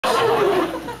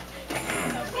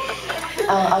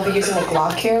I'll be using a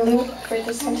Glock loop for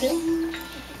this one too.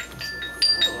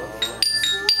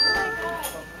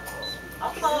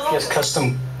 Yes,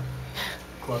 custom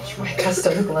gloves. My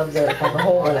custom gloves have a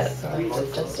hole in it, so I have to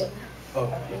adjust it. Oh.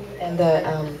 And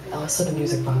also the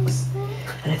music box.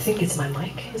 And I think it's my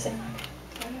mic, is it?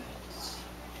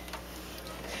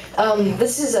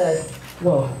 This is a,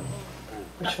 whoa.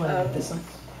 Which one? This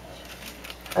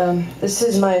one? This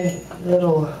is my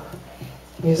little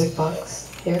music box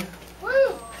here.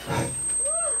 Whoa.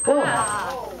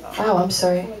 Wow, I'm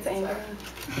sorry.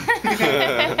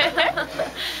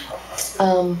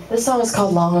 This song is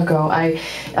called Long Ago.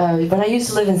 When I used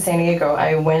to live in San Diego,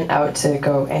 I went out to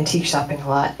go antique shopping a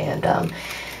lot, and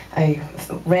I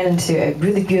ran into a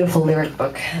really beautiful lyric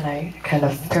book, and I kind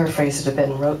of paraphrased it a bit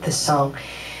and wrote this song.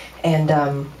 And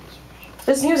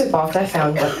this music box I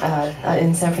found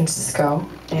in San Francisco,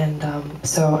 and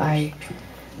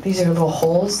these are little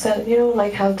holes that, you know,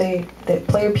 like how they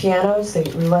play your pianos, they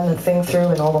run the thing through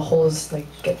and all the holes, like,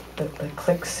 get the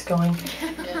clicks going.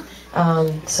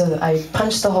 So that I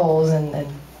punched the holes and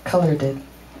colored it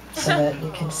so that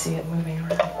you can see it moving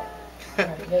around.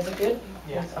 Alright, you guys are good?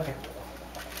 Yeah. Okay.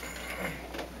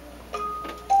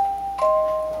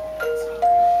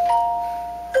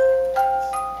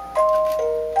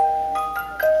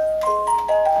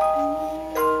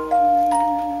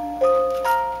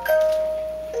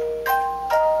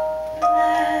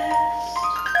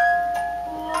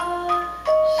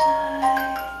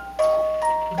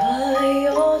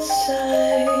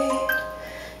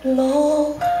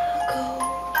 Long ago,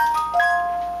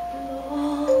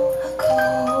 long ago.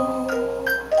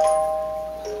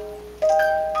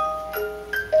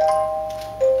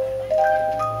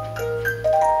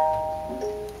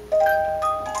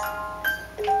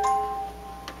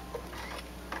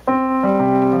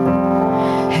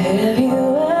 Have you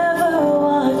ever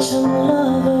watched some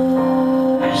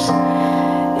lovers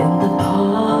in the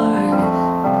park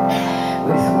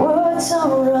with words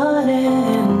all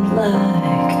running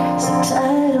like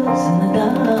subtitles in the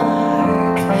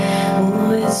dark?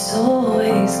 Oh, it's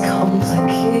always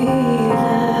complicated.